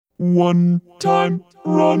One Time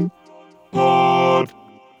Run Podcast.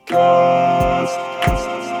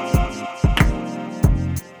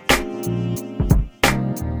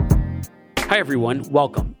 Hi, everyone.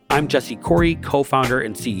 Welcome. I'm Jesse Corey, co-founder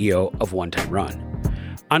and CEO of One Time Run.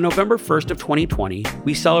 On November 1st of 2020,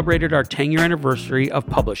 we celebrated our 10-year anniversary of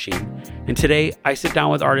publishing, and today I sit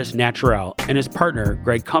down with artist Naturel and his partner,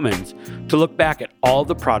 Greg Cummins, to look back at all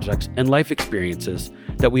the projects and life experiences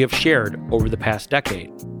that we have shared over the past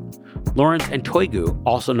decade. Lawrence Antoigu,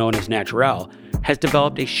 also known as Naturel, has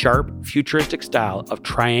developed a sharp, futuristic style of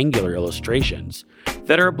triangular illustrations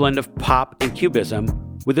that are a blend of pop and cubism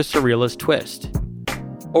with a surrealist twist.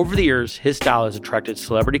 Over the years, his style has attracted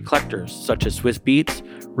celebrity collectors such as Swizz Beatz,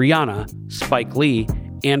 Rihanna, Spike Lee,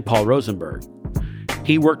 and Paul Rosenberg.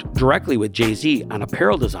 He worked directly with Jay-Z on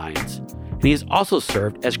apparel designs, and he has also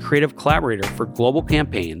served as creative collaborator for global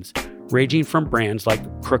campaigns ranging from brands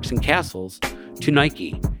like Crooks and Castles to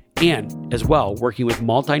Nike, and as well working with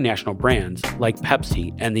multinational brands like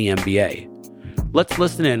Pepsi and the NBA. Let's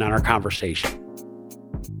listen in on our conversation.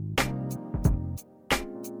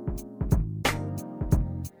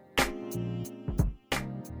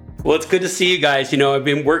 Well, it's good to see you guys. You know,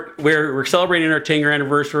 we're celebrating our 10-year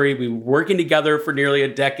anniversary. We've been working together for nearly a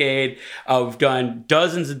decade. We've done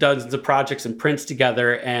dozens and dozens of projects and prints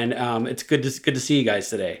together, and it's good to see you guys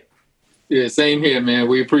today. Yeah, same here, man.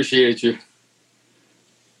 We appreciate you.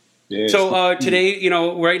 Yes. So today, you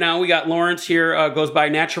know, right now we got Lawrence here, goes by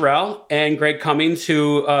Naturel, and Greg Cummins,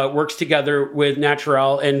 who works together with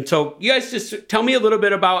Naturel. And so you guys just tell me a little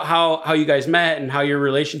bit about how you guys met and how your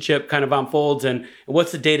relationship kind of unfolds and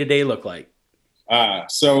what's the day-to-day look like.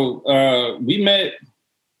 So we met,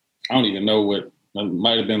 I don't even know what, it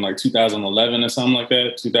might have been like 2011 or something like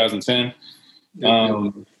that, 2010.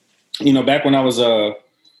 You know, back when I was a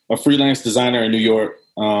freelance designer in New York,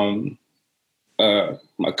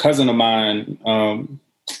 my cousin of mine,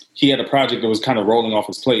 he had a project that was kind of rolling off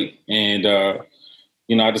his plate. And,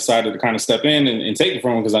 you know, I decided to kind of step in and take it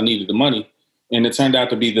from him because I needed the money. And it turned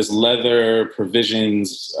out to be this leather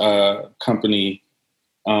provisions company.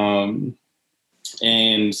 And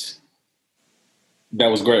that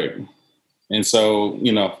was great. And so,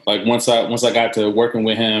 you know, like once I got to working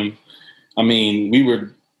with him, I mean, we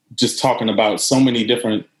were just talking about so many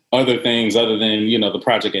different other things other than, you know, the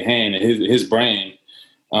project at hand and his brand.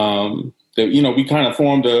 That, you know, we kind of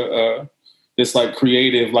formed this like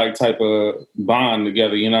creative like type of bond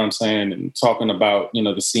together, you know what I'm saying? And talking about, you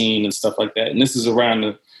know, the scene and stuff like that. And this is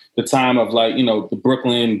around the time of like, you know, the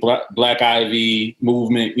Brooklyn Black Ivy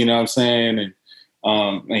movement, you know what I'm saying?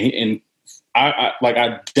 And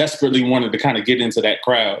I desperately wanted to kind of get into that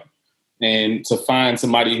crowd and to find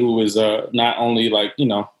somebody who was not only like, you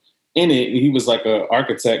know, in it, he was like an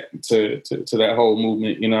architect to that whole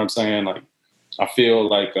movement, you know what I'm saying? Like, I feel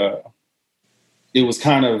like it was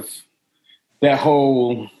kind of that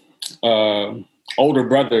whole older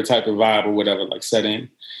brother type of vibe or whatever, like set in.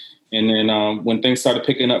 And then when things started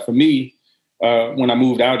picking up for me, when I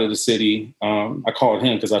moved out of the city, I called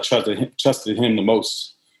him because I trusted him the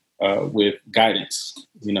most with guidance,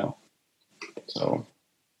 you know. So,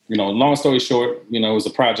 you know, long story short, you know, it was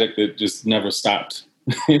a project that just never stopped.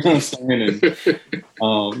 You know what I'm saying?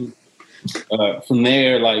 And from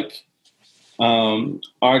there, like,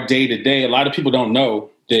 our day-to-day, a lot of people don't know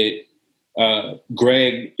that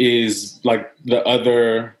Greg is like the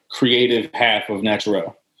other creative half of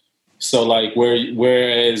Naturel. So like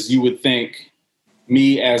whereas you would think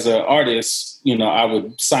me as an artist, you know, I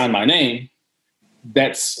would sign my name,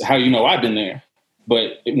 that's how you know I've been there.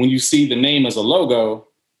 But when you see the name as a logo,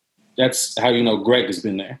 that's how you know Greg has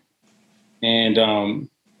been there. And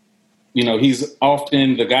you know, he's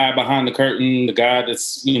often the guy behind the curtain, the guy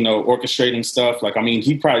that's, you know, orchestrating stuff. Like, I mean,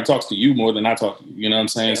 he probably talks to you more than I talk to you, you know what I'm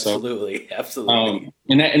saying? Absolutely.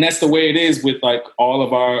 And that's the way it is with like all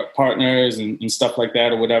of our partners and stuff like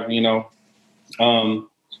that or whatever, you know.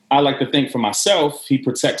 I like to think for myself, he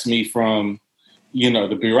protects me from, you know,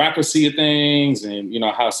 the bureaucracy of things and, you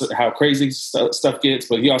know, how crazy stuff gets,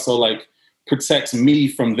 but he also like protects me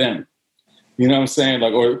from them. You know what I'm saying?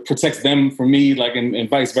 Like, or protects them from me, like, and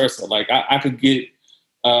vice versa. Like, I could get,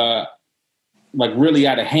 like, really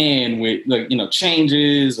out of hand with, like, you know,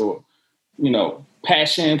 changes or, you know,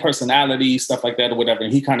 passion, personality, stuff like that or whatever.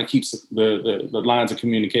 And he kind of keeps the lines of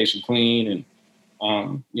communication clean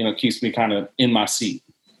and, you know, keeps me kind of in my seat,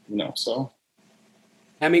 you know, so.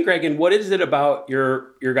 I mean, Greg, and what is it about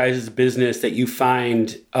your guys' business that you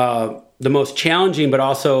find the most challenging but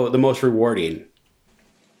also the most rewarding?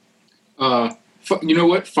 You know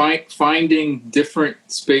what? Finding different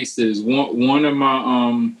spaces. One of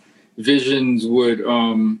my visions would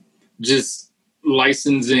just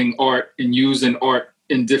licensing art and using art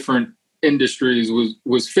in different industries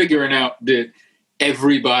was figuring out that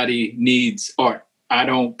everybody needs art. I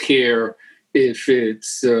don't care if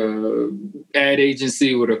it's ad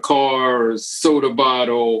agency with a car or a soda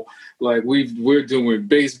bottle. Like we're doing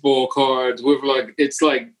baseball cards. It's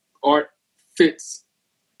like art fits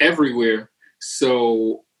everywhere.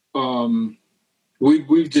 So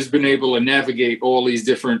we've just been able to navigate all these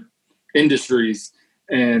different industries,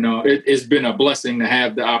 and it's been a blessing to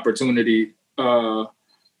have the opportunity. So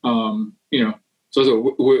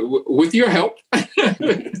with your help,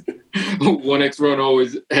 1X Run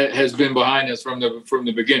always has been behind us from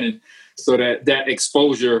the beginning. So that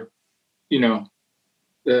exposure,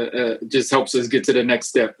 just helps us get to the next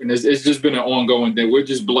step. And it's just been an ongoing thing. We're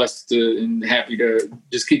just blessed and happy to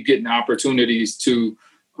just keep getting opportunities to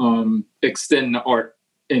extend the art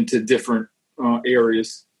into different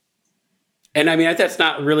areas. And I mean, that's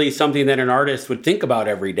not really something that an artist would think about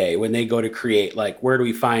every day when they go to create. Like, where do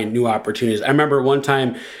we find new opportunities? I remember one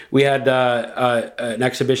time we had an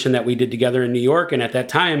exhibition that we did together in New York. And at that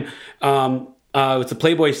time, it was the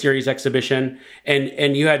Playboy Series exhibition.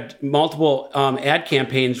 And you had multiple ad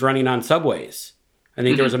campaigns running on subways. I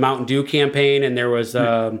think there was a Mountain Dew campaign, and there was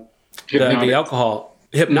the alcohol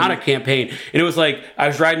Hypnotic campaign. And it was like, I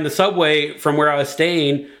was riding the subway from where I was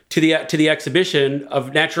staying to the exhibition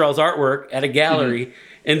of Naturel's artwork at a gallery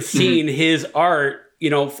and seeing his art,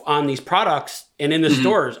 on these products and in the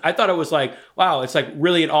stores. I thought it was like, wow, it's like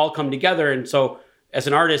really it all come together. And so as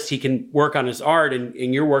an artist, he can work on his art and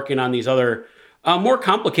you're working on these other more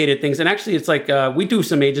complicated things. And actually it's like, we do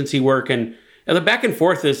some agency work, and the back and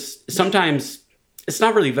forth is sometimes it's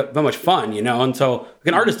not really that much fun, And so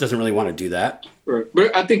an artist doesn't really want to do that. Right.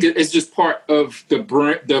 But I think it's just part of the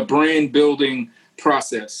brand building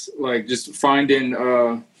process, like just finding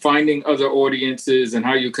other audiences and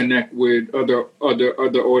how you connect with other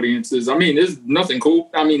audiences. I mean, there's nothing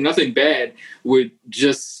nothing bad with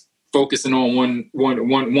just focusing on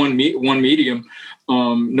one medium.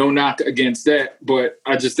 No knock against that, but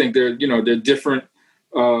I just think there are different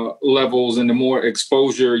levels, and the more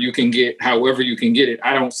exposure you can get, however you can get it,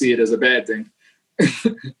 I don't see it as a bad thing.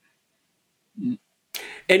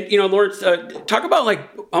 And, Lawrence, I want to talk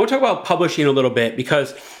about publishing a little bit,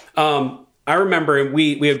 because I remember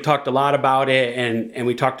we have talked a lot about it, and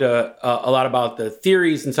we talked a lot about the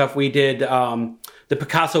theories and stuff. We did the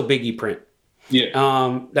Picasso Biggie print.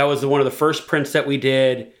 Yeah. That was one of the first prints that we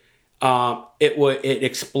did. It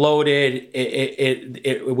exploded.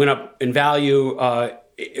 It went up in value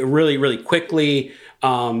really, really quickly.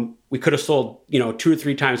 We could have sold, 2 or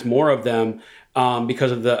 3 times more of them.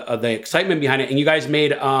 Because of the excitement behind it. And you guys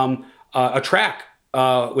made a track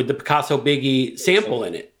with the Picasso Biggie sample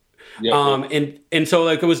in it. And so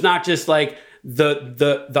like it was not just like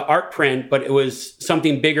the art print, but it was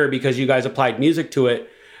something bigger because you guys applied music to it.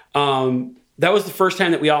 That was the first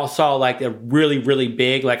time that we all saw like a really, really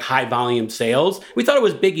big, like high volume sales. We thought it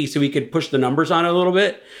was Biggie so we could push the numbers on it a little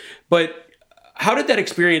bit. But how did that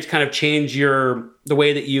experience kind of change the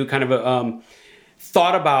way that you kind of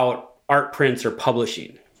thought about art prints or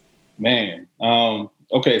publishing? Man.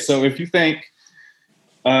 Okay. So if you think,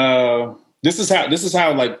 this is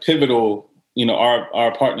how like pivotal,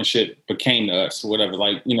 our partnership became to us or whatever.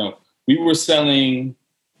 Like, we were selling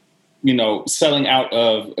out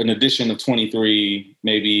of an edition of 23,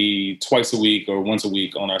 maybe twice a week or once a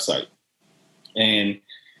week on our site. And,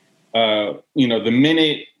 the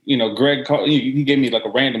minute, Greg called, he gave me like a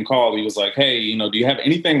random call. He was like, hey, do you have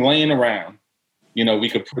anything laying around? We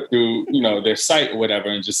could put through, their site or whatever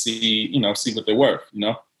and just see what they're worth,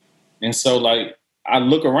 And so like, I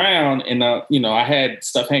look around and, I had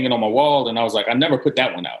stuff hanging on my wall and I was like, I never put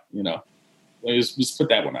that one out, just put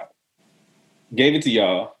that one out. Gave it to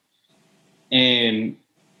y'all. And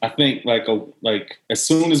I think like as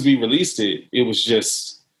soon as we released it, it was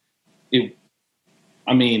just, it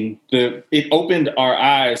opened our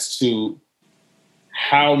eyes to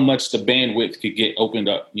how much the bandwidth could get opened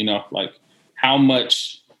up, like, how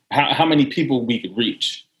many people we could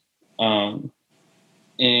reach. And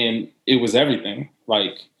it was everything.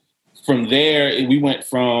 Like from there, we went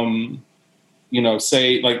from,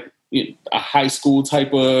 say like a high school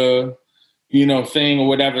type of, thing or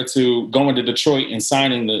whatever to going to Detroit and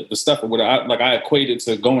signing the stuff or whatever. I equated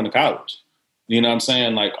to going to college. You know what I'm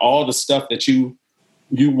saying? Like all the stuff that you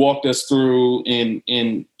walked us through in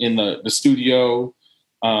the studio,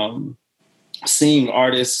 seeing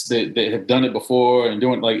artists that have done it before and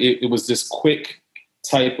doing like it was this quick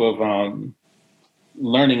type of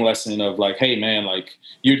learning lesson of like, hey man, like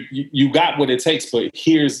you got what it takes, but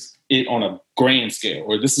here's it on a grand scale,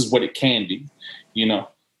 or this is what it can be,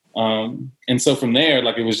 And so from there,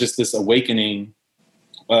 like, it was just this awakening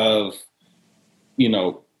of, you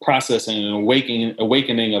know, processing and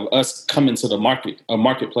awakening of us coming to the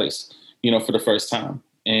marketplace, you know, for the first time.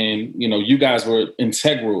 And, you know, you guys were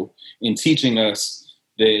integral in teaching us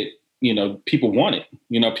that, you know, people want it,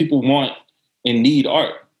 you know, people want and need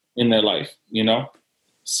art in their life, you know?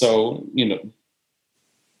 So, you know,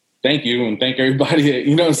 thank you. And thank everybody that,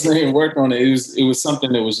 you know what I'm saying, worked on it. It was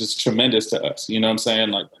something that was just tremendous to us. You know what I'm saying?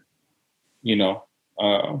 Like, you know,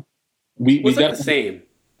 we like the same.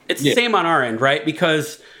 It's the same on our end, right?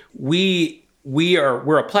 Because we're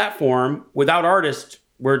a platform. Without artists,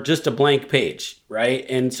 we're just a blank page, right?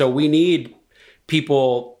 And so we need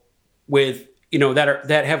people with, you know,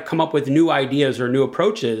 that have come up with new ideas or new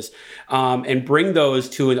approaches, and bring those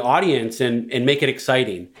to an audience and make it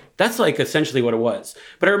exciting. That's like essentially what it was.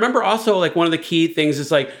 But I remember also, like, one of the key things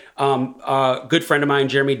is, like, a good friend of mine,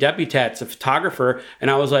 Jeremy Deputat's a photographer,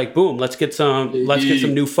 and I was like, boom, let's get some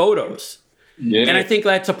new photos. Yeah. And I think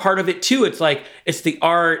that's a part of it too. It's like, it's the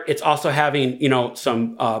art. It's also having, you know,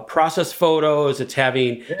 some process photos.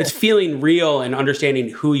 It's feeling real and understanding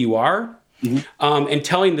who you are, and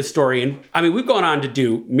telling the story. And I mean, we've gone on to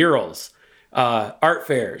do murals, art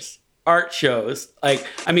fairs, art shows. Like,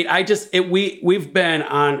 I mean, we've been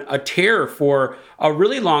on a tear for a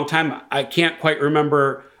really long time. I can't quite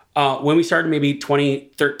remember when we started, maybe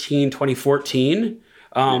 2013, 2014,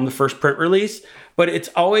 the first print release, but it's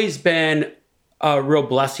always been a real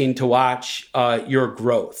blessing to watch your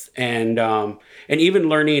growth, and even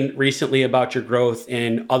learning recently about your growth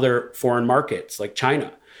in other foreign markets like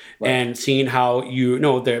China, and seeing how, you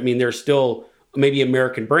know, they're still maybe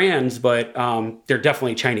American brands, but they're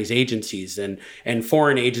definitely Chinese agencies and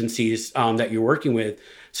foreign agencies that you're working with.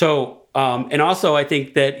 So, and also I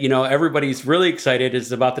think that, you know, everybody's really excited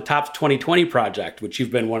is about the Topps 2020 project, which you've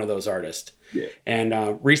been one of those artists. Yeah.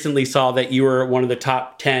 And recently saw that you were one of the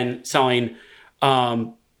top 10 selling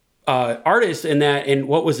artists in that, in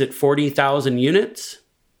what was it, 40,000 units?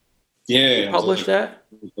 Yeah. You published that?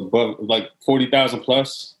 Above, like 40,000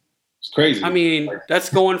 plus. It's crazy. I mean, that's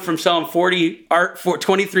going from selling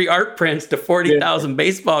 23 art prints to 40,000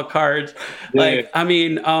 baseball cards. Yeah. Like, I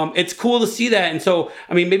mean, it's cool to see that. And so,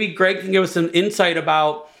 I mean, maybe Greg can give us some insight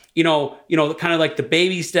about, you know, kind of like the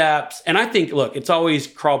baby steps. And I think, look, it's always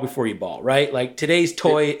crawl before you ball, right? Like, today's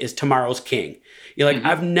toy is tomorrow's king. You're like,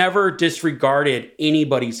 I've never disregarded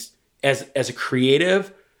anybody's as a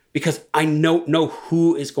creative, because I know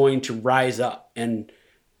who is going to rise up. And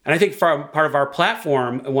I think part of our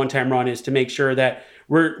platform at One Time Run is to make sure that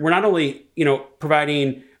we're not only, you know,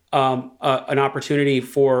 providing an opportunity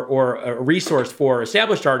or a resource for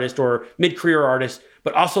established artists or mid-career artists,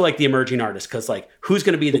 but also like the emerging artists. Because, like, who's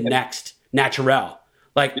going to be the next Naturel?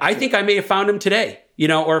 Like, I think I may have found him today, you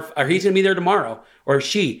know, or he's going to be there tomorrow, or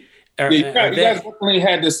she. You guys definitely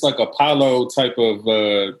had this, like, Apollo type of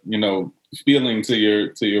you know, feeling to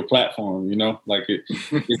your platform, you know, like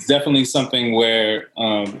it's definitely something where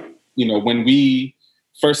you know, when we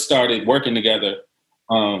first started working together,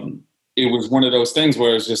 it was one of those things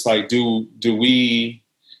where it's just like, do we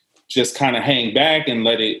just kind of hang back and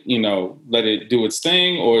let it do its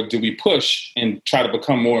thing, or do we push and try to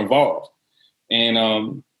become more involved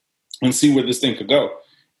and see where this thing could go?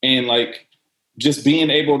 And, like, just being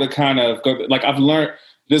able to kind of go, like, I've learned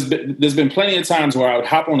there's been plenty of times where I would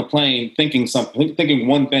hop on a plane thinking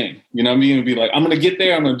one thing, you know what I mean? And be like, I'm going to get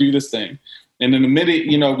there, I'm going to do this thing. And then the minute,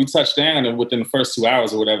 you know, we touch down, and within the first 2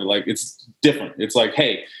 hours or whatever, like, it's different. It's like,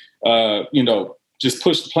 hey, you know, just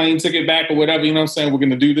push the plane ticket back or whatever, you know what I'm saying? We're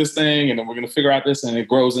going to do this thing, and then we're going to figure out this, and it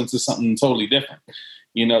grows into something totally different.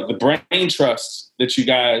 You know, the brain trust that you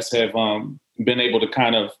guys have been able to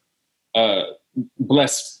kind of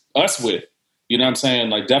bless us with, you know what I'm saying?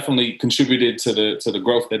 Like, definitely contributed to the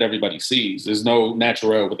growth that everybody sees. There's no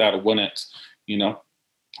Naturel without a 1X, you know?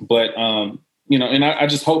 But, you know, and I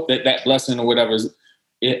just hope that blessing or whatever,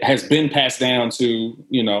 it has been passed down to,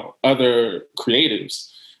 you know, other creatives.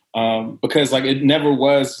 Because, like, it never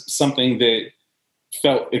was something that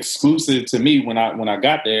felt exclusive to me when I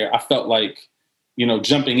got there. I felt like, you know,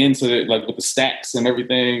 jumping into it, like, with the stacks and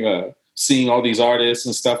everything, seeing all these artists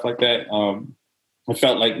and stuff like that, I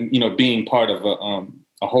felt like, you know, being part of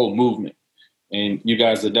a whole movement, and you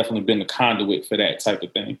guys have definitely been the conduit for that type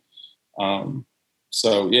of thing.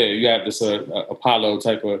 So yeah, you have this Apollo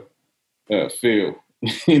type of feel,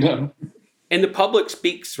 you know. And the public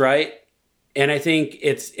speaks, right? And I think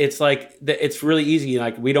it's like it's really easy.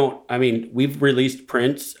 Like we've released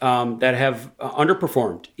prints that have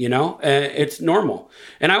underperformed. It's normal.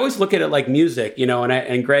 And I always look at it like music.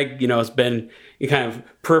 And Greg, has been kind of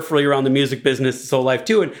peripherally around the music business his whole life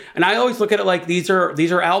too. And I always look at it like these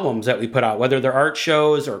are albums that we put out, whether they're art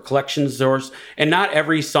shows or collections, and not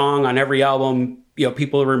every song on every album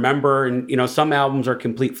people remember, and some albums are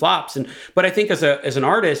complete flops. But I think as an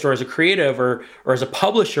artist or as a creative or as a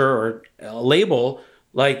publisher or a label,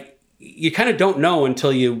 like you kind of don't know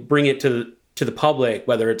until you bring it to the public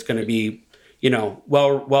whether it's going to be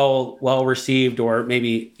well received, or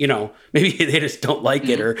maybe they just don't like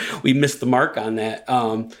it, or we missed the mark on that.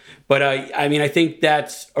 But I think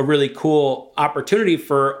that's a really cool opportunity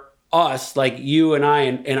for us, like you and I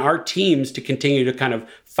and our teams, to continue to kind of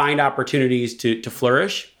find opportunities to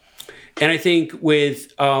flourish. And I think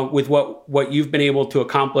with what you've been able to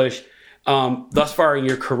accomplish thus far in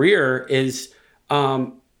your career is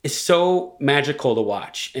so magical to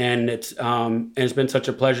watch. And it's been such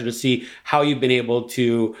a pleasure to see how you've been able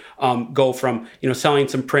to go from, selling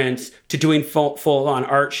some prints to doing full on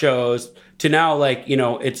art shows to now, like,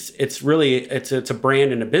 it's really a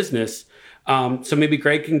brand and a business. So maybe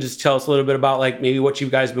Greg can just tell us a little bit about like maybe what you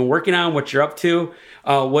guys have been working on, what you're up to,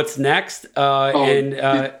 what's next,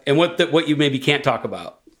 and what you maybe can't talk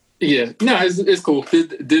about. Yeah, no, it's cool.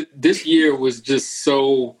 This year was just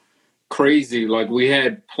so crazy. Like we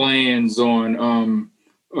had plans on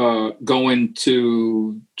going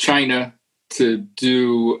to China to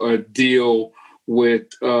do a deal with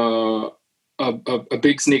a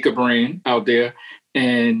big sneaker brand out there,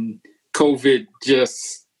 and COVID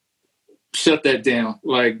just shut that down.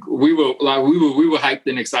 Like we were hyped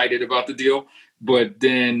and excited about the deal, but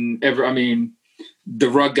then the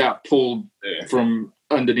rug got pulled from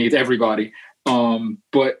underneath everybody.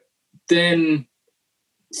 But then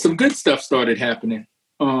some good stuff started happening.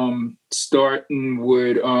 Starting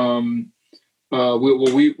with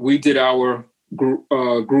we did our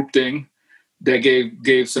group thing that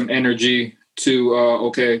gave some energy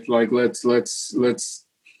to let's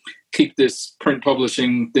keep this print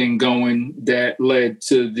publishing thing going. That led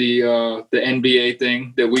to the NBA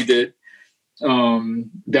thing that we did.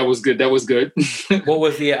 That was good. What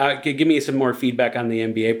was the? Give me some more feedback on the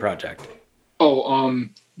NBA project.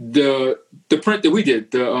 The print that we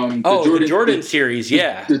did. The Jordan series.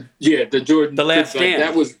 Yeah. The Jordan. The Last Stand.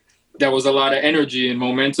 That was a lot of energy and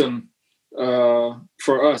momentum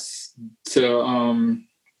for us to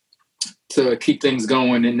keep things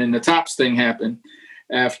going. And then the Topps thing happened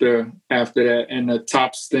after that. And the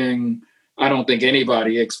Topps thing, I don't think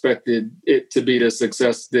anybody expected it to be the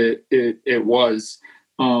success that it was.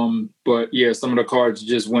 But yeah, some of the cards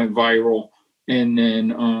just went viral, and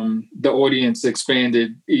then the audience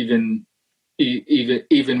expanded even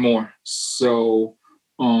more. So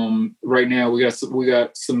right now we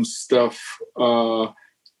got some stuff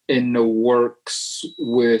in the works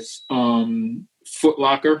with Foot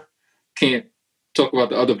Locker. Can't talk about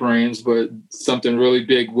the other brands, but something really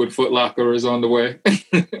big with Foot Locker is on the way.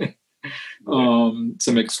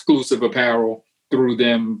 Some exclusive apparel through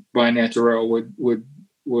them by Naturel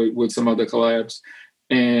with some other collabs,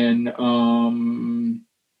 and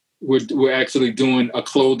we're actually doing a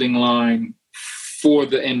clothing line for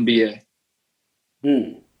the NBA.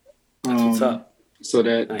 What's up? So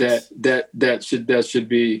that should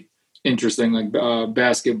be interesting, like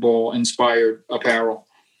basketball inspired apparel.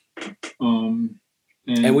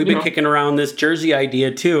 And we've been kicking around this jersey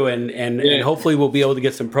idea too, and hopefully we'll be able to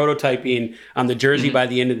get some prototyping on the jersey by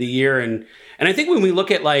the end of the year. And I think when we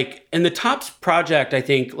look at like in the Topps project, I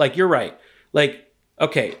think like you're right. Like,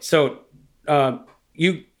 okay, so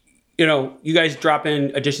you guys drop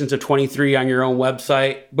in editions of 23 on your own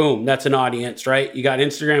website. Boom, that's an audience, right? You got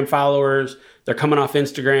Instagram followers. They're coming off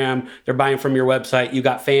Instagram. They're buying from your website. You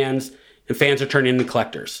got fans, and fans are turning into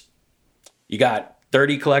collectors. You got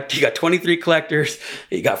 30 collectors, you got 23 collectors,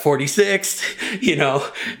 you got 46, you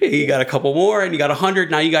got a couple more, and you got 100,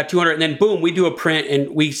 now you got 200, and then boom, we do a print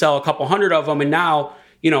and we sell a couple hundred of them, and now,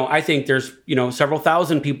 I think there's, several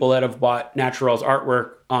thousand people that have bought Naturel's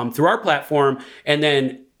artwork through our platform, and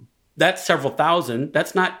then that's several thousand,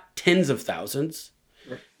 that's not tens of thousands.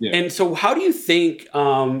 Yeah. And so how do you think,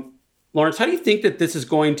 Lawrence, how do you think that this is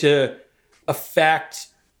going to affect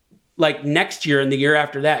like next year and the year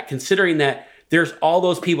after that, considering that there's all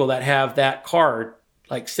those people that have that card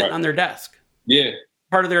like sitting on their desk. Yeah.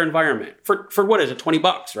 Part of their environment for what is it?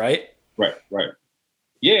 $20, right? Right.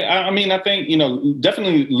 Yeah. I mean, I think,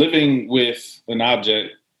 definitely living with an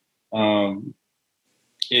object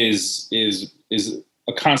is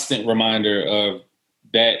a constant reminder of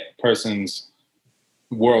that person's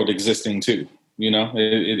world existing too.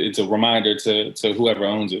 It's a reminder to whoever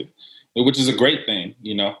owns it, which is a great thing,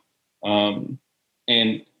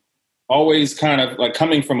 and always kind of like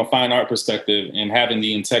coming from a fine art perspective and having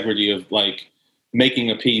the integrity of like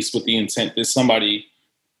making a piece with the intent that somebody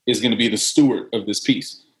is going to be the steward of this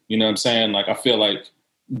piece. You know what I'm saying? Like, I feel like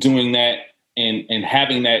doing that and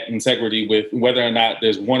having that integrity with whether or not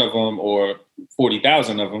there's one of them or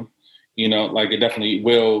 40,000 of them, like it definitely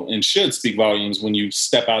will and should speak volumes when you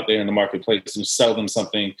step out there in the marketplace and sell them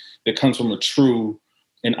something that comes from a true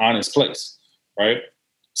and honest place. Right.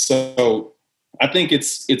 So I think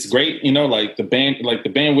it's great, like the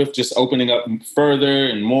bandwidth just opening up further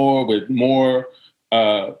and more with more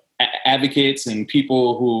advocates and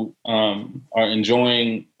people who are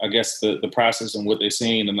enjoying, I guess, the process and what they're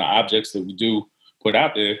seeing and the objects that we do put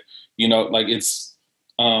out there. Like it's,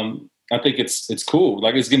 I think it's cool.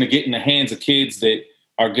 Like it's going to get in the hands of kids that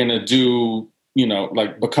are going to do,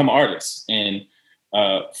 like become artists and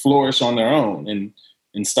flourish on their own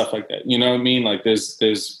and stuff like that. You know what I mean? Like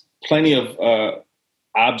there's plenty of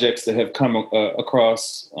objects that have come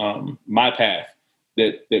across my path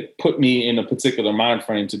that put me in a particular mind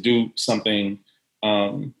frame to do something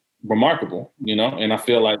remarkable, and I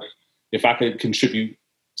feel like if I could contribute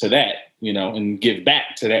to that, and give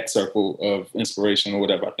back to that circle of inspiration or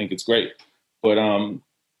whatever, I think it's great. But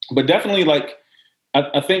definitely, like,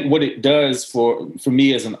 I think what it does for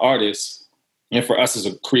me as an artist and for us as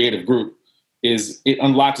a creative group is it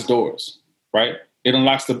unlocks doors, right? It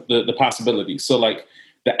unlocks the possibilities. So like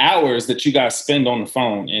the hours that you guys spend on the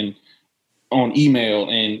phone and on email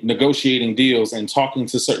and negotiating deals and talking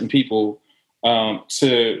to certain people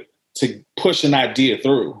to push an idea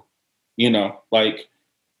through, like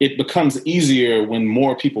it becomes easier when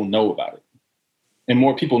more people know about it and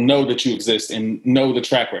more people know that you exist and know the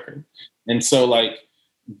track record. And so like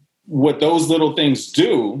what those little things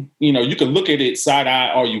do, you can look at it side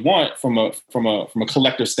eye all you want from a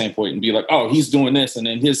collector standpoint and be like, oh, he's doing this and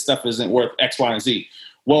then his stuff isn't worth X, Y, and Z.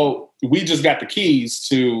 Well, we just got the keys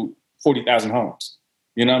to 40,000 homes.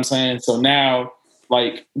 You know what I'm saying? So now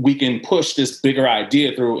like we can push this bigger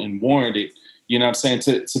idea through and warrant it, you know what I'm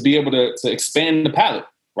saying, to be able to expand the palette,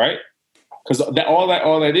 right? Because all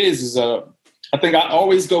that is I think I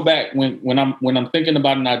always go back when I'm thinking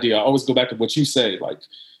about an idea, I always go back to what you say. Like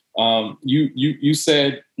you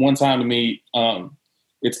said one time to me,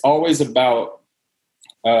 it's always about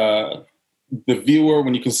the viewer.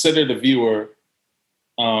 When you consider the viewer,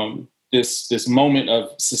 this moment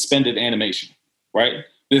of suspended animation, right?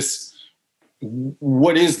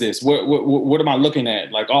 What is this? What am I looking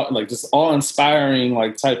at? Like this awe-inspiring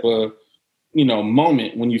like type of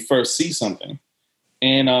moment when you first see something,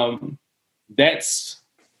 and that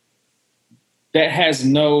has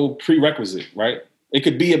no prerequisite, right? It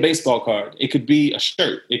could be a baseball card, it could be a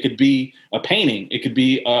shirt, it could be a painting, it could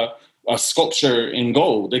be a sculpture in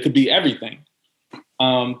gold, it could be everything.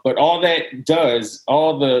 But all that does,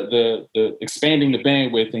 all the expanding the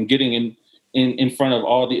bandwidth and getting in front of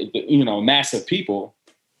all the massive people,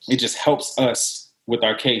 it just helps us with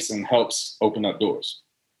our case and helps open up doors.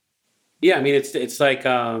 Yeah, I mean, it's like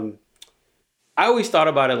I always thought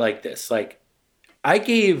about it like this. Like I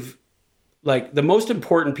gave like the most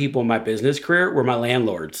important people in my business career were my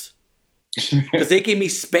landlords. Because they gave me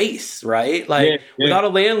space, right? Like without a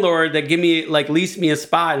landlord that leased me a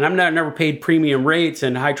spot, and never paid premium rates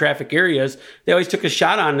in high traffic areas, they always took a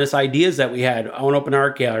shot on this ideas that we had. I want to open an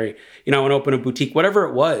art gallery, I want to open a boutique, whatever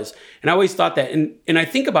it was. And I always thought that, and I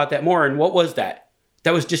think about that more. And what was that?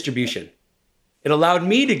 That was distribution. It allowed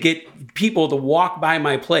me to get people to walk by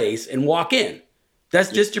my place and walk in. That's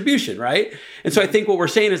distribution, right? And so I think what we're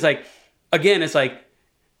saying is like, again, it's like,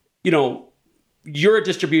 you're a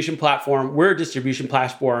distribution platform. We're a distribution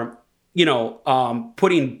platform,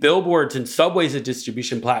 putting billboards and subways a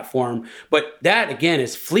distribution platform. But that, again,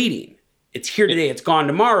 is fleeting. It's here today. It's gone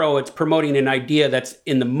tomorrow. It's promoting an idea that's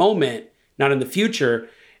in the moment, not in the future.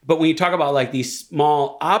 But when you talk about like these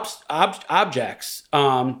small objects,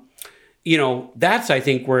 that's, I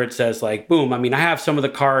think, where it says like, boom. I mean, I have some of the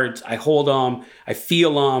cards. I hold them. I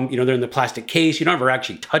feel them. They're in the plastic case. You don't ever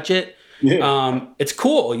actually touch it. Yeah. It's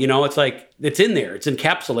cool. It's like, it's in there, it's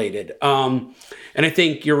encapsulated. And I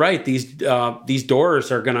think you're right. These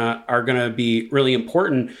doors are gonna be really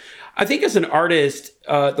important. I think as an artist,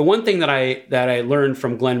 the one thing that I learned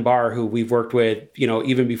from Glenn Barr, who we've worked with,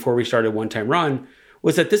 even before we started One Time Run,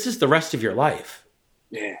 was that this is the rest of your life.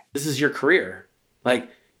 Yeah. This is your career.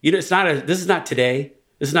 Like, this is not today.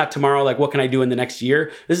 This is not tomorrow. Like, what can I do in the next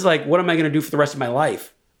year? This is like, what am I going to do for the rest of my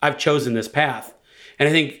life? I've chosen this path. And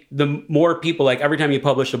I think the more people, like every time you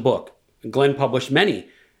publish a book, Glenn published many,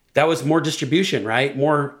 that was more distribution, right?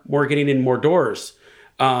 More getting in more doors.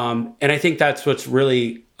 And I think that's what's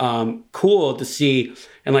really cool to see.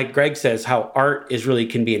 And like Greg says, how art is really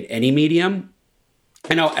can be in any medium.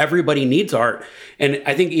 I know everybody needs art. And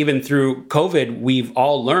I think even through COVID, we've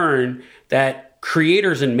all learned that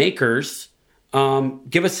creators and makers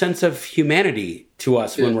give a sense of humanity to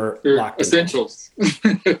us when we're locked in. Essentials.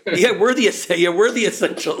 We're the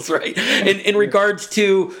essentials, right? In regards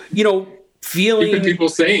to, feeling keeping people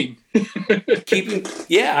sane. what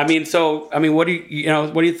are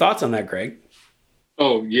your thoughts on that, Greg?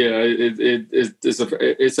 Oh yeah,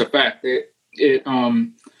 it's a fact.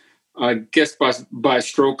 I guess by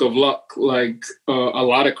stroke of luck, like a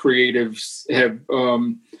lot of creatives have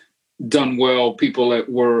done well. People that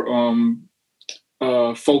were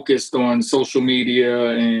focused on social media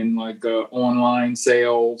and like online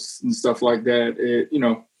sales and stuff like that.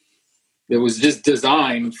 It was just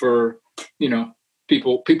designed for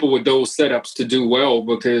people with those setups to do well,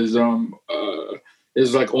 because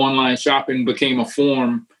it's like online shopping became a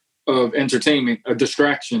form of entertainment, a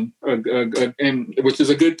distraction, and which is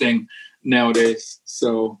a good thing nowadays.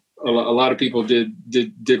 So a lot of people did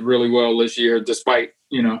really well this year, despite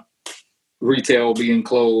retail being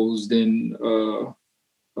closed and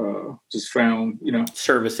just found the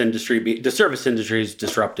service industry is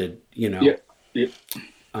disrupted. Yeah.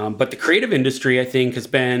 But the creative industry, I think, has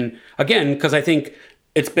been, again, because I think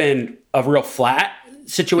it's been a real flat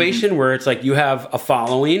situation where it's like you have a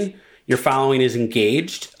following, your following is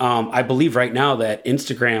engaged. I believe right now that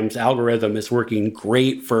Instagram's algorithm is working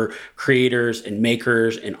great for creators and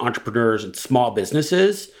makers and entrepreneurs and small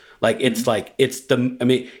businesses.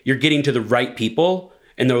 You're getting to the right people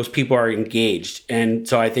and those people are engaged. And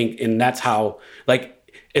so I think, and that's how,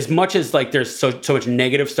 as much as there's so much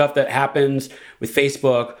negative stuff that happens with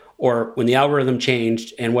Facebook or when the algorithm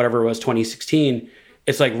changed and whatever it was 2016,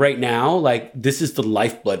 it's like right now, this is the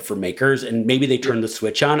lifeblood for makers, and maybe they turn the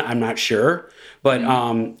switch on. I'm not sure. But,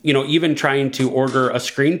 even trying to order a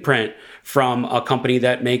screen print from a company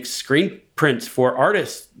that makes screen prints for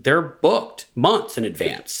artists, they're booked months in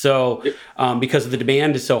advance. So because the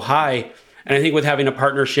demand is so high, and I think with having a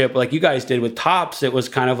partnership like you guys did with Topps, it was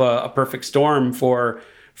kind of a perfect storm for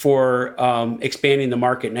expanding the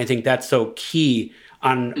market. And I think that's so key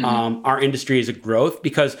on our industry as a growth,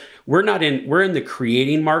 because we're in the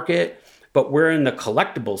creating market, but we're in the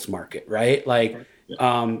collectibles market, right?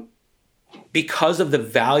 Because of the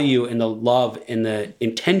value and the love and the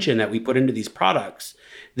intention that we put into these products,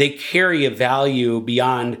 they carry a value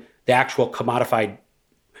beyond the actual commodified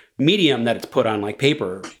medium that it's put on, like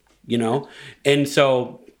paper, And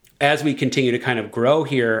so as we continue to kind of grow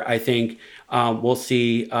here, I think we'll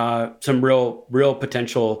see some real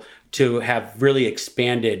potential to have really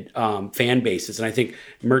expanded fan bases. And I think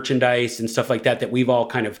merchandise and stuff like that we've all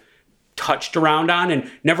kind of touched around on, and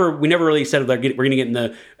we never really said we're going to get in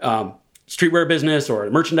the streetwear business or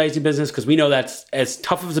the merchandising business, because we know that's as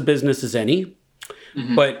tough of a business as any.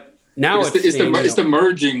 But now it's the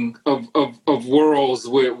merging of worlds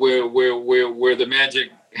where the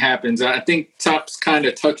magic happens. I think Topps kind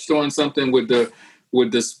of touched on something with the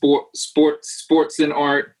sports and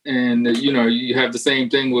art, and you have the same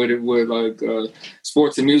thing with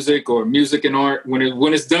sports and music, or music and art,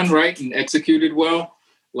 when it's done right and executed well,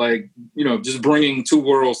 just bringing two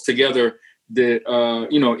worlds together that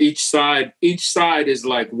each side is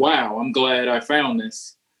like, wow, I'm glad I found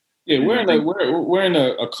this. Yeah, we're in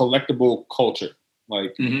a collectible culture.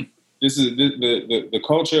 This is the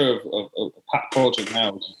culture of pop culture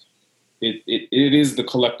now. It is the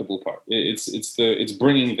collectible part. It's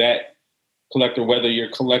bringing that collector, whether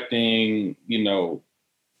you're collecting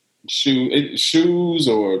shoes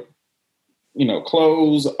or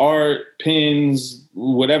clothes, art, pins,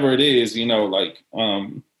 whatever it is.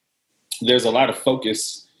 There's a lot of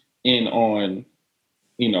focus in on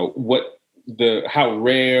how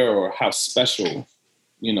rare or how special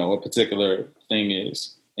a particular thing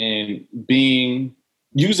is, and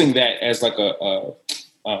using that as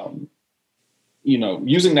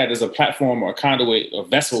using that as a platform or a conduit, a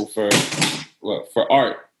vessel for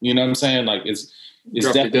art. You know what I'm saying? It's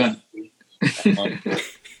definitely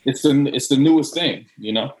it's the newest thing.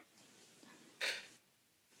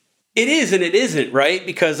 It is and it isn't, right?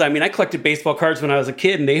 Because I collected baseball cards when I was a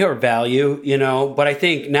kid, and they are value, But I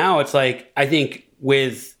think now it's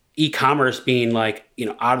with e-commerce being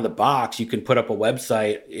out of the box, you can put up a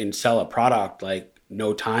website and sell a product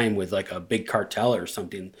no time with a big cartel or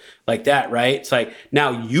something like that, right? It's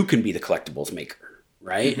now you can be the collectibles maker,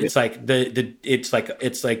 right? Mm-hmm.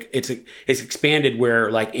 It's expanded where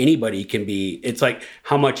anybody can be. It's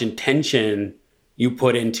how much intention you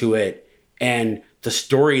put into it, and the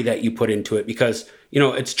story that you put into it, because,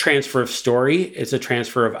 it's transfer of story. It's a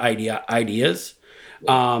transfer of ideas.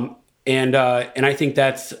 And I think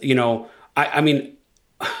that's, I mean,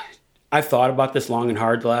 I've thought about this long and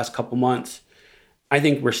hard the last couple months. I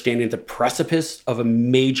think we're standing at the precipice of a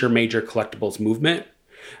major collectibles movement.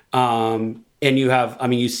 And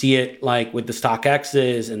you see it like with the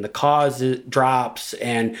StockX's and the KAWS drops.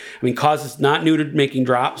 And KAWS is not new to making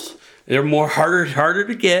drops. They're more harder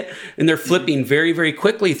to get, and they're flipping very, very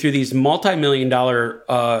quickly through these multi-million-dollar,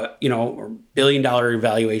 or billion-dollar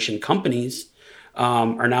evaluation companies.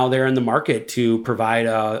 Are now there in the market to provide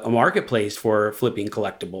a marketplace for flipping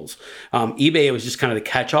collectibles. eBay was just kind of the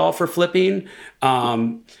catch-all for flipping.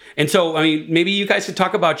 And so, maybe you guys could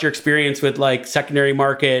talk about your experience with like secondary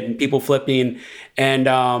market and people flipping, and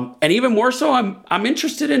even more so, I'm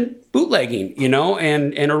interested in bootlegging, and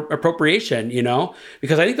appropriation,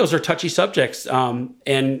 because I think those are touchy subjects.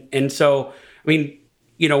 And so, what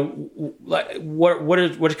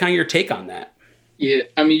is kind of your take on that? Yeah,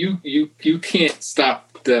 you can't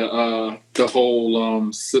stop the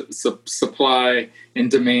whole supply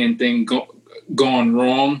and demand thing gone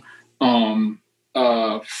wrong.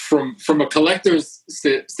 From a collector's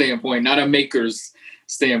standpoint, not a maker's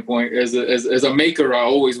standpoint. As a maker, I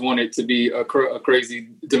always want it to be a crazy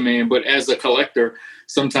demand, but as a collector,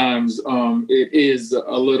 sometimes it is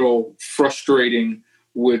a little frustrating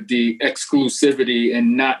with the exclusivity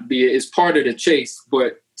and not be. It's part of the chase,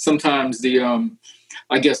 but sometimes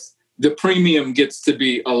I guess the premium gets to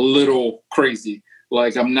be a little crazy.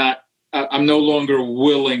 Like I'm no longer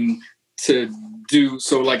willing to do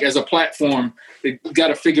so. Like as a platform, they got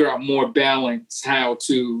to figure out more balance how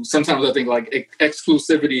to, sometimes I think like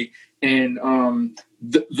exclusivity and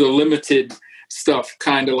the limited stuff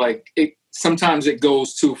kind of like it, sometimes it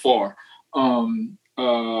goes too far.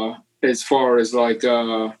 As far as like,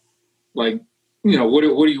 what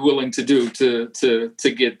are you willing to do to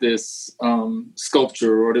get this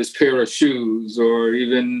sculpture or this pair of shoes or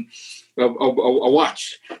even a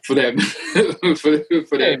watch for that for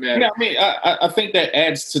that matter? I think that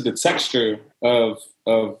adds to the texture of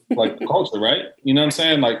like the culture, right? You know what I'm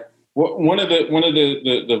saying? Like one of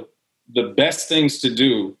the best things to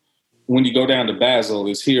do when you go down to Basel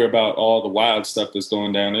is hear about all the wild stuff that's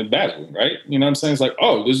going down in Basel, right? You know what I'm saying? It's like,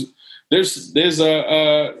 oh, there's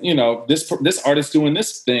a this artist doing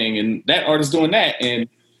this thing and that artist doing that, and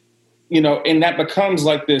and that becomes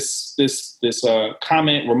like this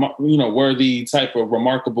comment worthy type of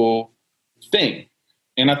remarkable thing.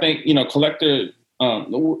 And I think collector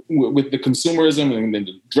with the consumerism and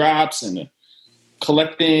the drops and the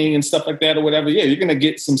collecting and stuff like that or whatever, yeah, you're gonna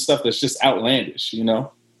get some stuff that's just outlandish,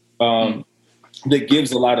 that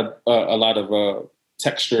gives a lot of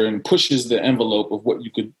texture and pushes the envelope of what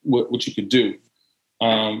you could do,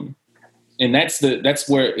 and that's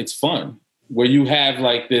where it's fun, where you have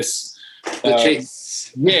like this the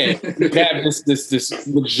chase. Yeah, you have this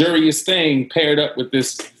luxurious thing paired up with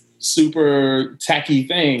this super tacky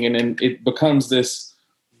thing, and then it becomes this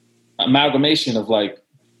amalgamation of like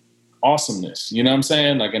awesomeness. You know what I'm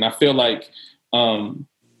saying? Like, and I feel like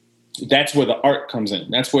that's where the art comes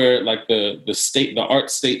in. That's where like the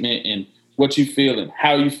art statement and what you feel and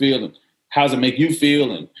how you feel and how does it make you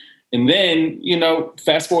feel, and then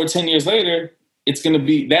fast forward 10 years later, it's going to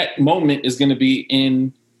be, that moment is going to be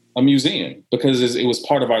in a museum because it was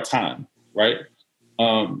part of our time, right?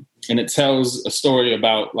 And it tells a story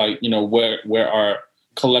about like where our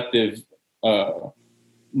collective mind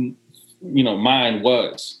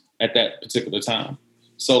was at that particular time.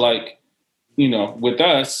 So like with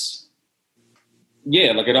us,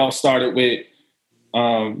 yeah, like it all started with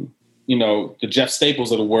the Jeff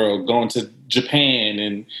Staples of the world going to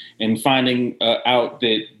Japan and finding out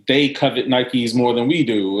that they covet Nikes more than we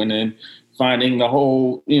do, and then finding the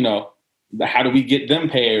whole how do we get them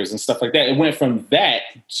pairs and stuff like that. It went from that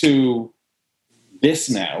to this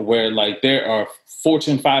now, where like there are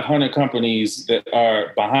Fortune 500 companies that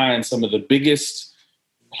are behind some of the biggest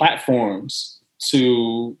platforms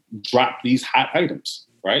to drop these hot items,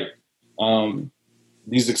 right?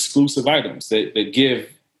 These exclusive items that give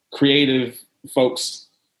creative folks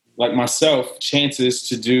like myself chances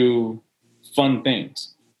to do fun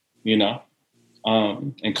things,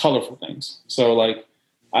 and colorful things. So like,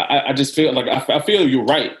 I just feel like, I feel you're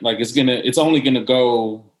right. Like it's only gonna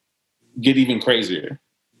get even crazier.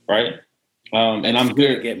 Right. And I'm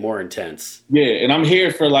here to get more intense. Yeah. And I'm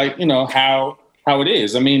here for like, how it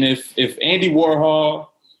is. I mean, if Andy Warhol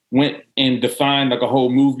went and defined like a whole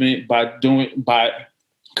movement by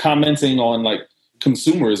commenting on like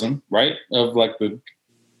consumerism, right, of like the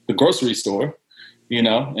grocery store,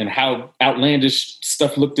 and how outlandish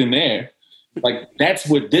stuff looked in there, Like, that's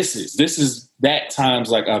what this is. This is that times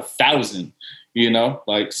like 1,000, you know?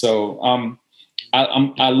 Like, so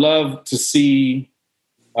I love to see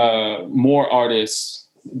more artists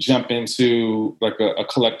jump into like a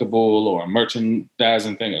collectible or a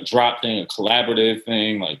merchandising thing, a drop thing, a collaborative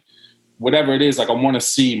thing, like whatever it is. Like, I want to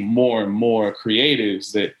see more and more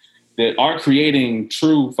creatives that are creating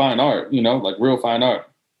true fine art, you know, like real fine art,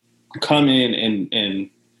 come in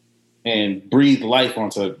and breathe life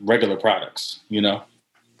onto regular products, you know?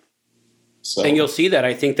 So. And you'll see that.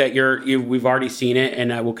 I think that we've already seen it,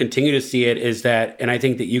 and we'll continue to see it, is that, and I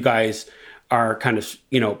think that you guys are kind of,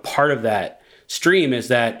 you know, part of that stream, is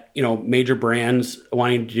that, you know, major brands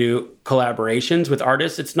wanting to do collaborations with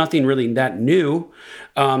artists. It's nothing really that new.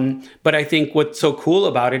 But I think what's so cool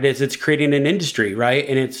about it is it's creating an industry, right?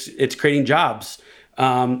 And it's creating jobs.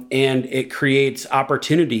 And it creates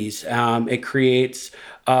opportunities. It creates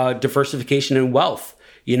diversification and wealth.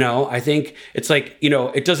 You know, I think it's like, you know,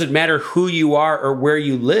 it doesn't matter who you are or where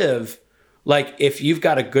you live. Like, if you've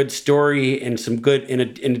got a good story and some good in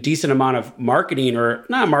a decent amount of marketing, or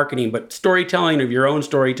not marketing, but storytelling of your own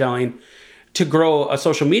storytelling to grow a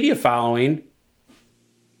social media following,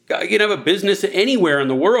 you can have a business anywhere in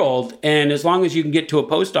the world. And as long as you can get to a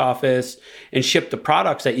post office and ship the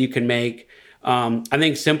products that you can make, I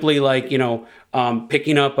think simply like, you know,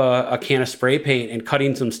 picking up a can of spray paint and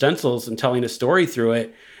cutting some stencils and telling a story through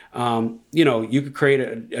it, you know, you could create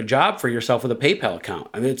a job for yourself with a PayPal account.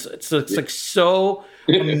 I mean, it's like so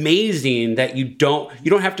amazing that you don't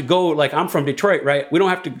have to go, like, I'm from Detroit, right? We don't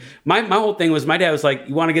have to, my whole thing was, my dad was like,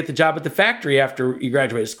 you want to get the job at the factory after you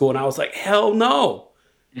graduate school? And I was like, hell no.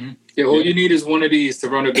 Mm-hmm. Yeah, all you need is one of these to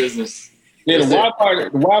run a business. Yeah, the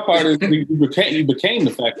wild part is you became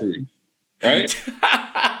the factory, right?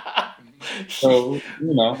 So,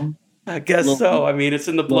 you know, I guess so. I mean, it's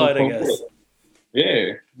in the blood, I guess.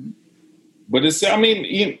 Yeah, but it's, I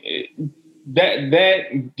mean,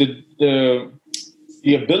 the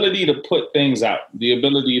ability to put things out, the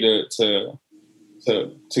ability to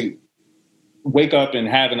wake up and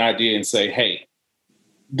have an idea and say, hey,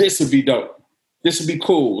 this would be dope. This would be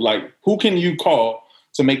cool. Like, who can you call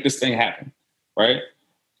to make this thing happen? Right.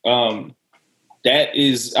 That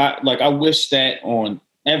is, I wish that on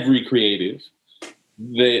every creative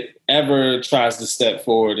that ever tries to step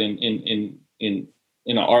forward in an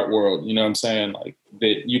art world, you know what I'm saying? Like,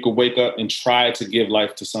 that you could wake up and try to give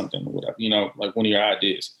life to something or whatever, you know, like one of your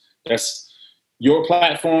ideas. That's your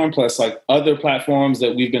platform, plus like other platforms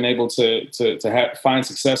that we've been able to find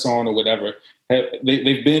success on or whatever.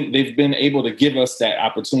 They've been able to give us that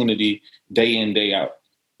opportunity day in, day out,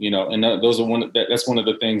 you know, and that's one of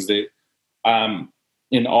the things that I'm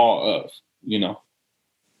in awe of, you know,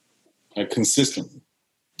 like, consistently.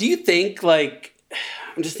 Do you think, like,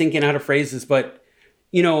 I'm just thinking how to phrase this, but,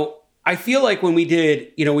 you know, I feel like when we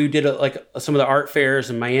did like some of the art fairs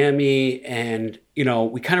in Miami, and, you know,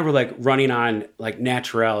 we kind of were like running on like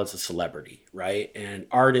Naturel as a celebrity, right? And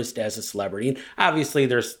artist as a celebrity. And obviously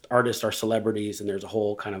there's artists are celebrities, and there's a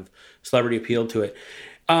whole kind of celebrity appeal to it.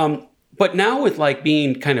 But now with like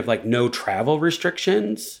being kind of like no travel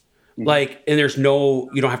restrictions, like, and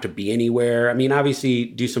you don't have to be anywhere. I mean, obviously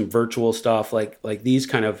do some virtual stuff like these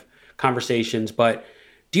kind of conversations, but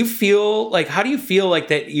how do you feel like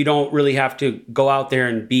that you don't really have to go out there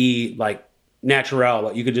and be like Naturel,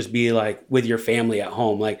 but you could just be like with your family at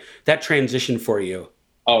home, like that transition for you?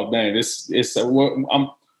 Oh man,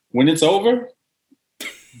 when it's over,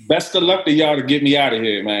 best of luck to y'all to get me out of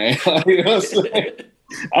here, man. You know what I'm saying?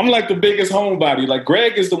 I'm like the biggest homebody. Like,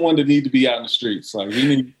 Greg is the one that needs to be out in the streets. Like,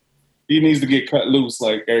 he needs to get cut loose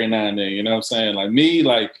like every now and then. You know what I'm saying? Like me,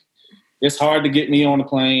 like, it's hard to get me on a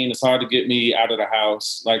plane. It's hard to get me out of the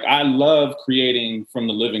house. Like, I love creating from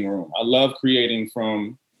the living room. I love creating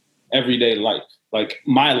from everyday life, like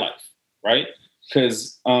my life, right?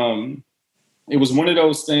 Because it was one of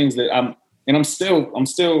those things that I'm still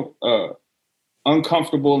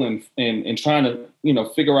uncomfortable and trying to, you know,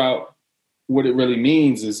 figure out what it really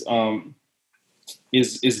means is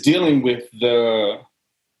dealing with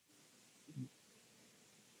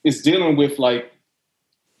like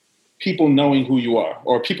people knowing who you are,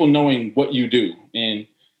 or people knowing what you do, and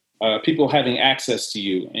people having access to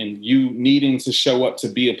you, and you needing to show up to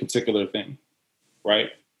be a particular thing, right?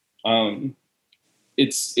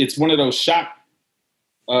 It's one of those shock,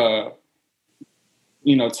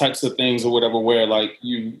 you know, types of things or whatever, where like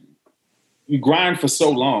you grind for so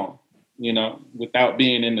long, you know, without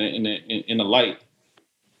being in the light,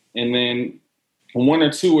 and then one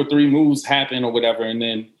or two or three moves happen or whatever, and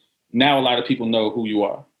then now a lot of people know who you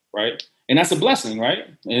are, right? And that's a blessing, right?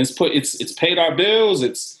 And it's paid our bills.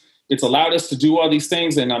 It's it's allowed us to do all these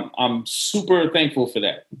things, and I'm super thankful for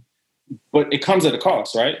that. But it comes at a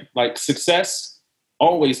cost, right? Like success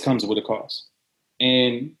always comes with a cost.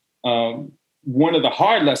 And one of the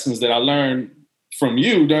hard lessons that I learned from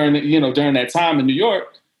you during that time in New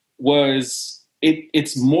York was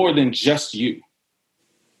it's more than just you.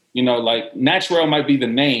 Like Naturel might be the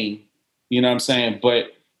name, you know what I'm saying? But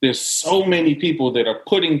there's so many people that are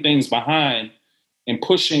putting things behind and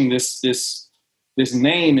pushing this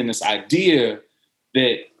name and this idea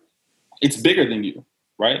that it's bigger than you,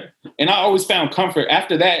 right? And I always found comfort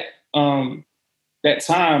after that that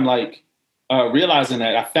time, like realizing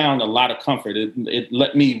that I found a lot of comfort. It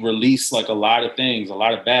let me release like a lot of things, a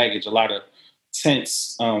lot of baggage, a lot of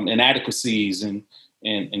tense inadequacies and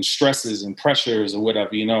stresses and pressures or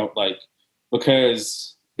whatever, like,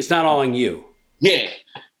 because it's not all on you. Yeah.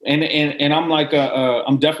 And I'm like,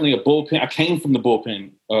 I'm definitely a bullpen. I came from the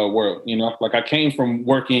bullpen world, like I came from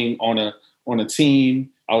working on a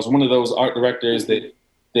team. I was one of those art directors that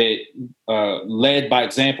led by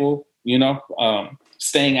example,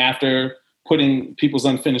 staying after, putting people's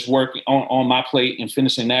unfinished work on my plate and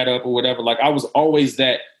finishing that up or whatever. Like I was always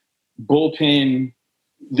that bullpen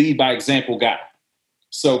lead by example guy.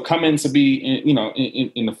 So coming to be,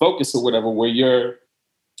 in the focus or whatever, where you're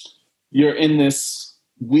in this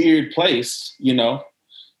weird place,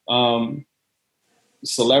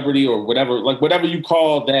 celebrity or whatever, like whatever you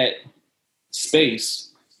call that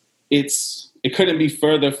space, it couldn't be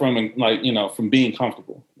further from from being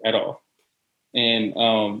comfortable at all. And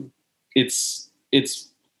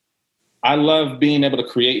I love being able to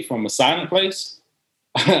create from a silent place,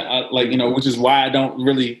 which is why I don't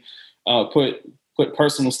really put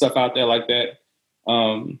personal stuff out there like that.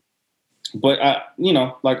 But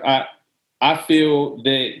I feel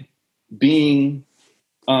that being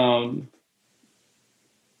in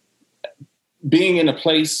a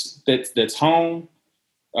place that's home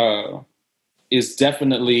is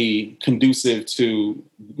definitely conducive to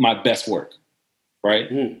my best work, right?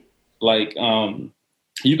 Mm. Like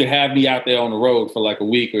you could have me out there on the road for like a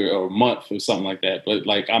week or a month or something like that, but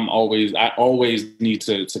like I always need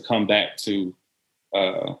to come back to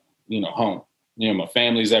home. My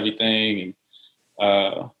family's everything,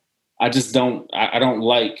 and I just don't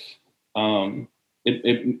like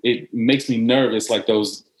it makes me nervous, like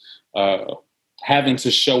those having to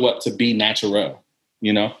show up to be Naturel,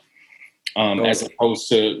 as opposed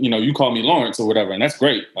to, you call me Lawrence or whatever, and that's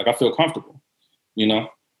great. Like I feel comfortable,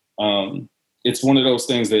 it's one of those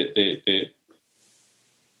things that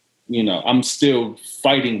I'm still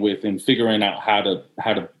fighting with and figuring out how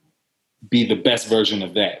to be the best version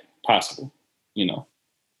of that possible,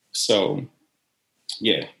 so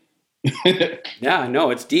yeah. Yeah, no,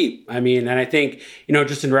 it's deep. I mean, and I think,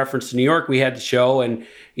 just in reference to New York, we had the show and,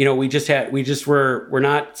 we're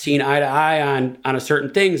not seeing eye to eye on a certain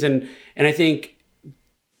things. And I think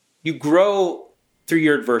you grow through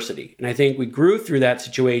your adversity. And I think we grew through that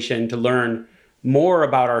situation to learn more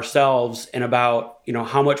about ourselves and about,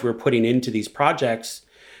 how much we're putting into these projects.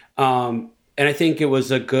 And I think it was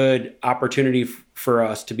a good opportunity for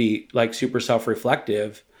us to be like super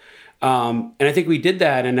self-reflective. And I think we did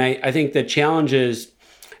that. And I think the challenge is,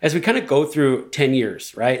 as we kind of go through 10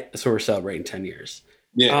 years, right? So we're celebrating 10 years.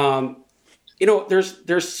 Yeah.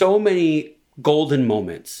 There's so many golden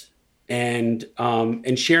moments and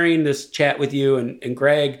sharing this chat with you and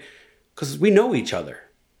Greg, because we know each other.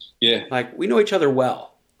 Yeah. Like we know each other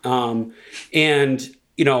well. I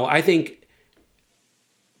think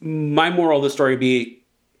my moral of the story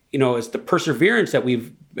is the perseverance that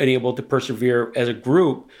we've been able to persevere as a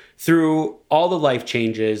group through all the life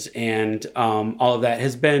changes and all of that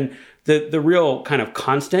has been the real kind of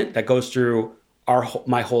constant that goes through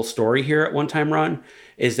my whole story here at One Time Run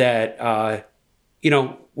is that,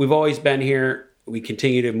 we've always been here. We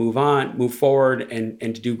continue to move forward and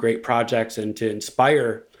to do great projects and to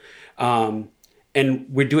inspire. And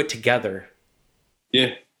we do it together.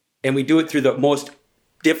 Yeah. And we do it through the most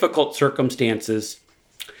difficult circumstances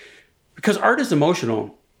because art is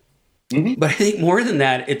emotional. Mm-hmm. But I think more than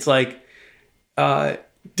that, it's like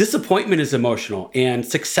disappointment is emotional and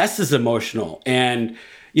success is emotional. And,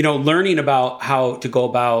 learning about how to go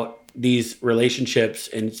about these relationships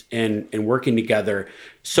and working together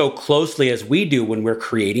so closely as we do when we're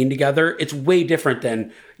creating together, it's way different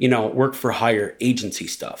than, work for hire agency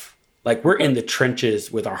stuff. Like we're in the trenches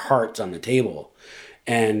with our hearts on the table.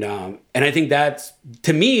 And I think that's,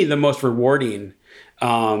 to me, the most rewarding.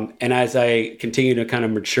 And as I continue to kind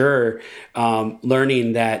of mature,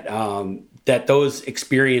 learning that those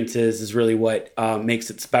experiences is really what makes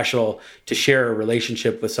it special to share a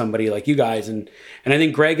relationship with somebody like you guys. And I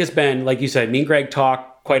think Greg has been, like you said, me and Greg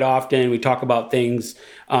talk quite often. We talk about things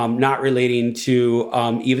not relating to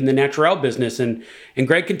even the Naturel business. And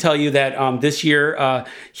Greg can tell you that this year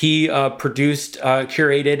he produced,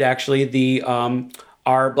 curated actually the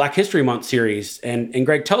our Black History Month series. And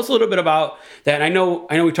Greg, tell us a little bit about that. I know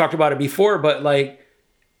we talked about it before, but like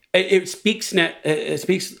it speaks. I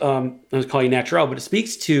was calling you Naturel, but it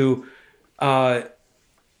speaks to our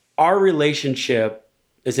relationship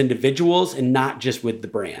as individuals and not just with the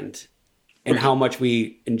brand, and how much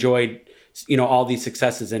we enjoyed, all these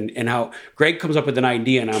successes, and how Greg comes up with an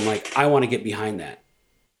idea and I'm like, I want to get behind that.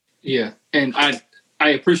 Yeah. And I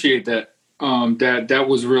appreciate that. That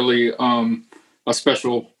was really a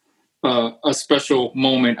special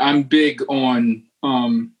moment. I'm big on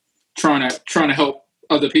trying to help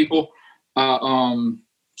other people. Ella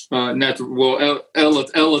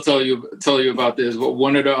tell you about this. But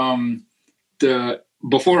one of the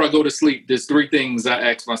before I go to sleep, there's 3 things I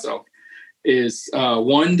ask myself: is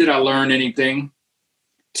 1, did I learn anything?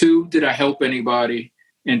 2, did I help anybody?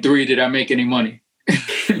 And 3, did I make any money?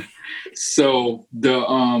 So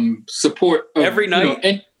the support of, every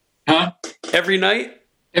night, every night.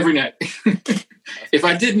 If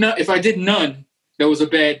I did none, that was a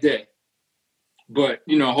bad day. But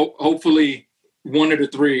hopefully one of the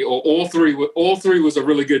 3 or all three was a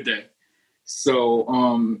really good day.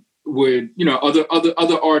 So with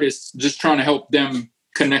other artists, just trying to help them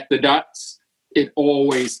connect the dots, it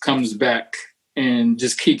always comes back and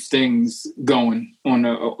just keeps things going on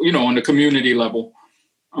the community level.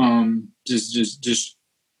 Just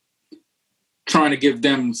trying to give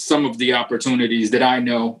them some of the opportunities that I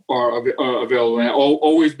know are available. And I'll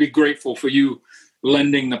always be grateful for you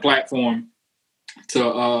lending the platform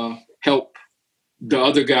to help the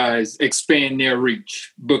other guys expand their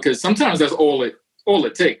reach, because sometimes that's all it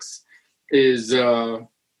takes is a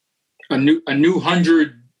new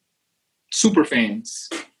 100 super fans,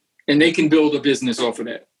 and they can build a business off of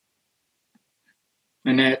that.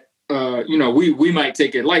 And that we might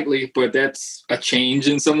take it lightly, but that's a change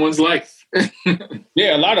in someone's life.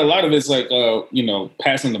 Yeah, a lot of it's like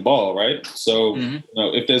passing the ball, right? So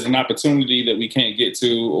if there's an opportunity that we can't get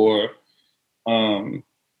to, or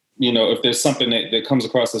if there's something that comes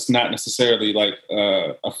across that's not necessarily like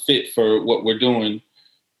a fit for what we're doing,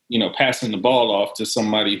 passing the ball off to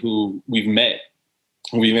somebody who we've met,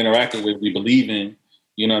 who we've interacted with, we believe in,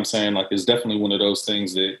 what I'm saying? Like, it's definitely one of those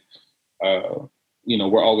things that,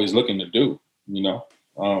 we're always looking to do,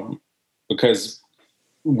 because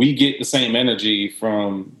we get the same energy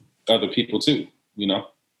from other people too,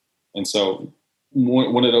 And so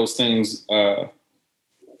one of those things,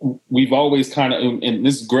 we've always kind of, and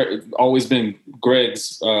this always been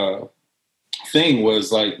Greg's thing,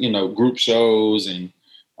 was like, group shows and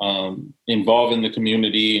involving the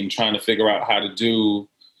community and trying to figure out how to do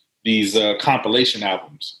these compilation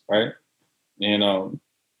albums, right? And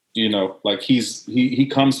like he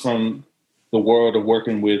comes from the world of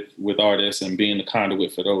working with artists and being the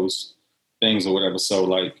conduit for those things or whatever. So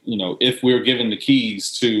like, if we're given the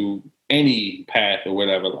keys to any path or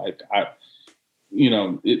whatever, like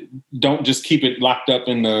don't just keep it locked up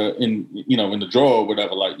in the drawer or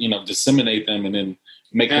whatever, like, disseminate them and then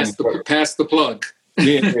make pass the plug.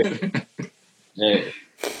 Yeah.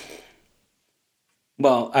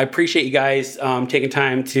 Well, I appreciate you guys taking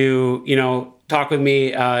time to, talk with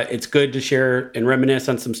me. It's good to share and reminisce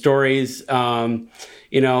on some stories, some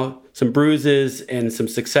bruises and some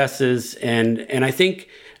successes. And I think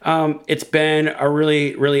it's been a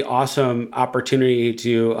really, really awesome opportunity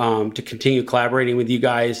to continue collaborating with you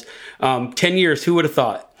guys. 10 years, who would have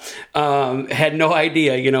thought? Had no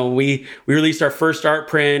idea. We released our first art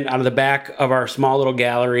print out of the back of our small little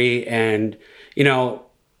gallery, and,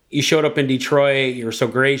 you showed up in Detroit. You were so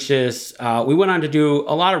gracious. We went on to do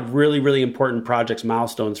a lot of really, really important projects,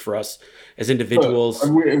 milestones for us as individuals.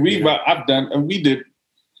 We did.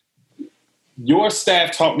 Your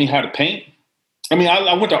staff taught me how to paint. I mean,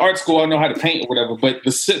 I went to art school. I know how to paint or whatever. But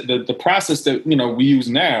the process that we use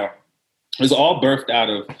now is all birthed out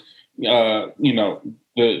of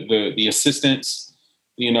the assistants.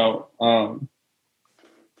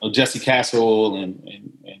 Jesse Castle and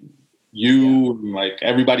you, and like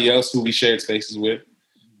everybody else who we shared spaces with.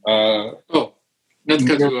 Not to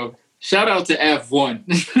cut you off. Shout out to Av1.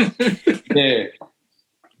 Yeah.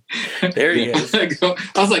 There he is. I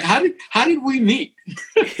was like, how did we meet?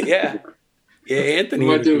 Yeah, Anthony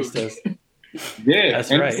introduced us. Yeah,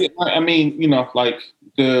 that's right. I mean, like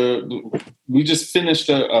we just finished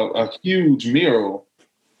a huge mural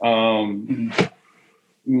not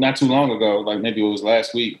too long ago, like maybe it was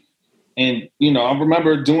last week. And, I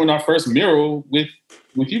remember doing our first mural with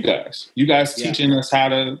you guys. You guys teaching us how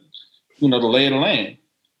to, the lay of the land.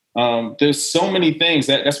 there's so many things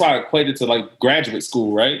that's why I equated to like graduate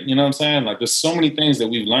school, right? You know what I'm saying? Like there's so many things that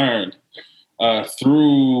we've learned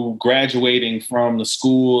through graduating from the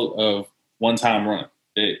school of One Time Run.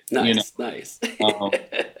 Nice.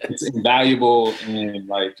 It's invaluable, and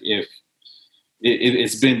like if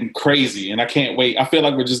it's been crazy, and I can't wait. I feel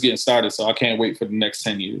like we're just getting started, so I can't wait for the next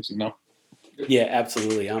 10 years. You know. Yeah,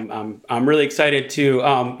 absolutely. I'm really excited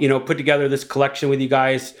to put together this collection with you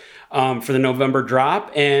guys for the November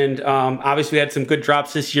drop, and obviously we had some good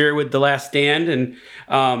drops this year with The Last Stand, and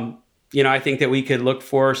I think that we could look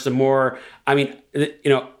for some more. I mean,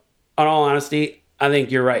 in all honesty, I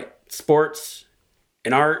think you're right. Sports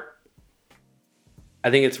and art, I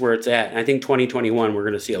think it's where it's at. And I think 2021 we're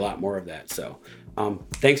going to see a lot more of that. So,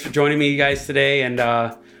 thanks for joining me, you guys, today, and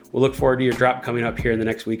we'll look forward to your drop coming up here in the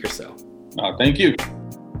next week or so. Thank you.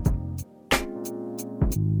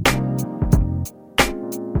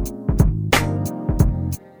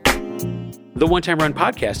 The One Time Run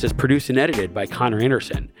podcast is produced and edited by Connor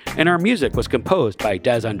Anderson, and our music was composed by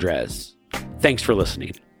Des Andres. Thanks for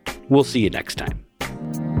listening. We'll see you next time.